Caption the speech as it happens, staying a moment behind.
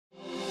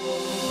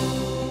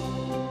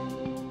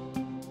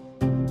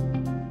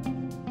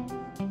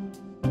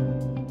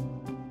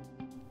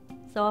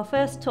So our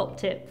first top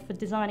tip for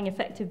designing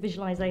effective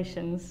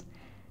visualizations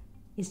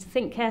is to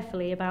think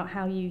carefully about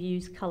how you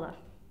use colour.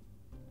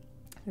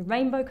 The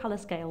rainbow colour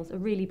scales are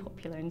really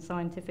popular in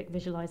scientific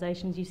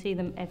visualizations. You see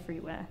them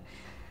everywhere.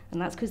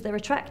 And that's because they're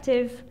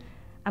attractive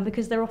and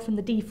because they're often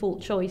the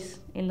default choice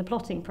in the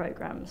plotting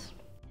programs.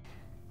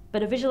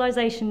 But a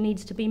visualization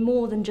needs to be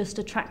more than just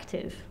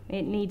attractive.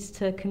 It needs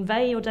to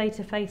convey your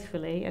data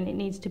faithfully, and it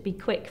needs to be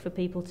quick for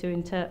people to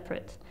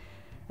interpret.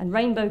 And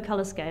rainbow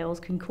colour scales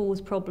can cause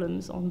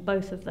problems on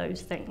both of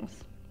those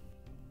things.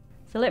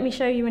 So let me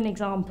show you an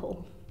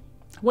example.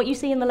 What you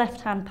see in the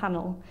left-hand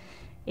panel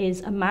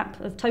is a map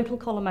of total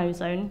column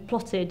ozone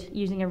plotted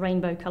using a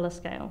rainbow colour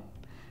scale.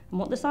 And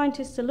what the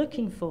scientists are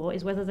looking for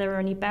is whether there are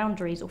any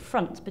boundaries or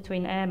fronts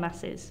between air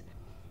masses.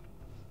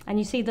 And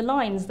you see the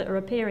lines that are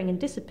appearing and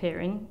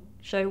disappearing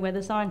show where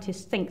the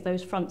scientists think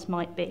those fronts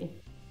might be.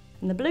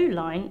 And the blue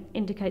line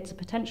indicates a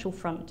potential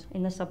front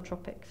in the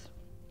subtropics.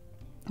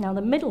 Now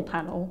the middle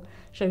panel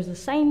shows the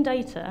same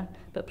data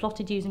but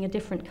plotted using a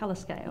different colour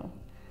scale.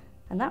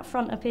 And that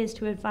front appears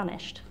to have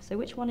vanished, so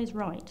which one is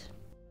right?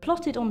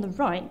 Plotted on the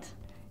right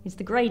is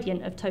the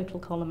gradient of total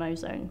column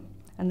ozone.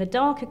 And the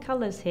darker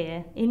colours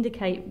here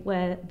indicate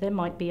where there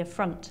might be a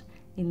front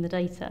in the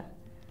data.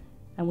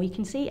 And we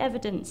can see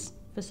evidence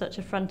for such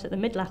a front at the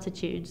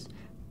mid-latitudes,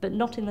 but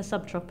not in the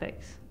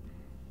subtropics.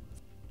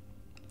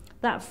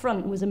 That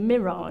front was a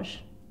mirage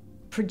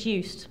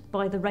produced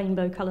by the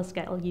rainbow colour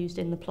scale used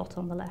in the plot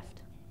on the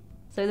left.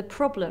 So the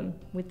problem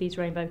with these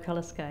rainbow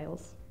colour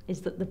scales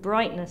is that the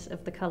brightness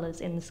of the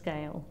colours in the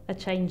scale are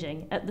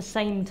changing at the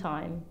same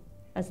time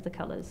as the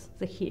colours,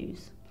 the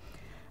hues.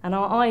 And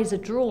our eyes are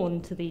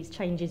drawn to these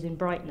changes in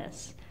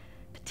brightness,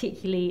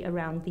 particularly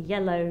around the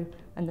yellow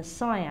and the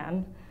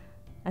cyan,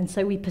 and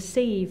so we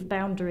perceive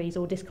boundaries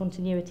or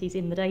discontinuities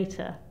in the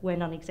data where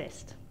none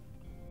exist.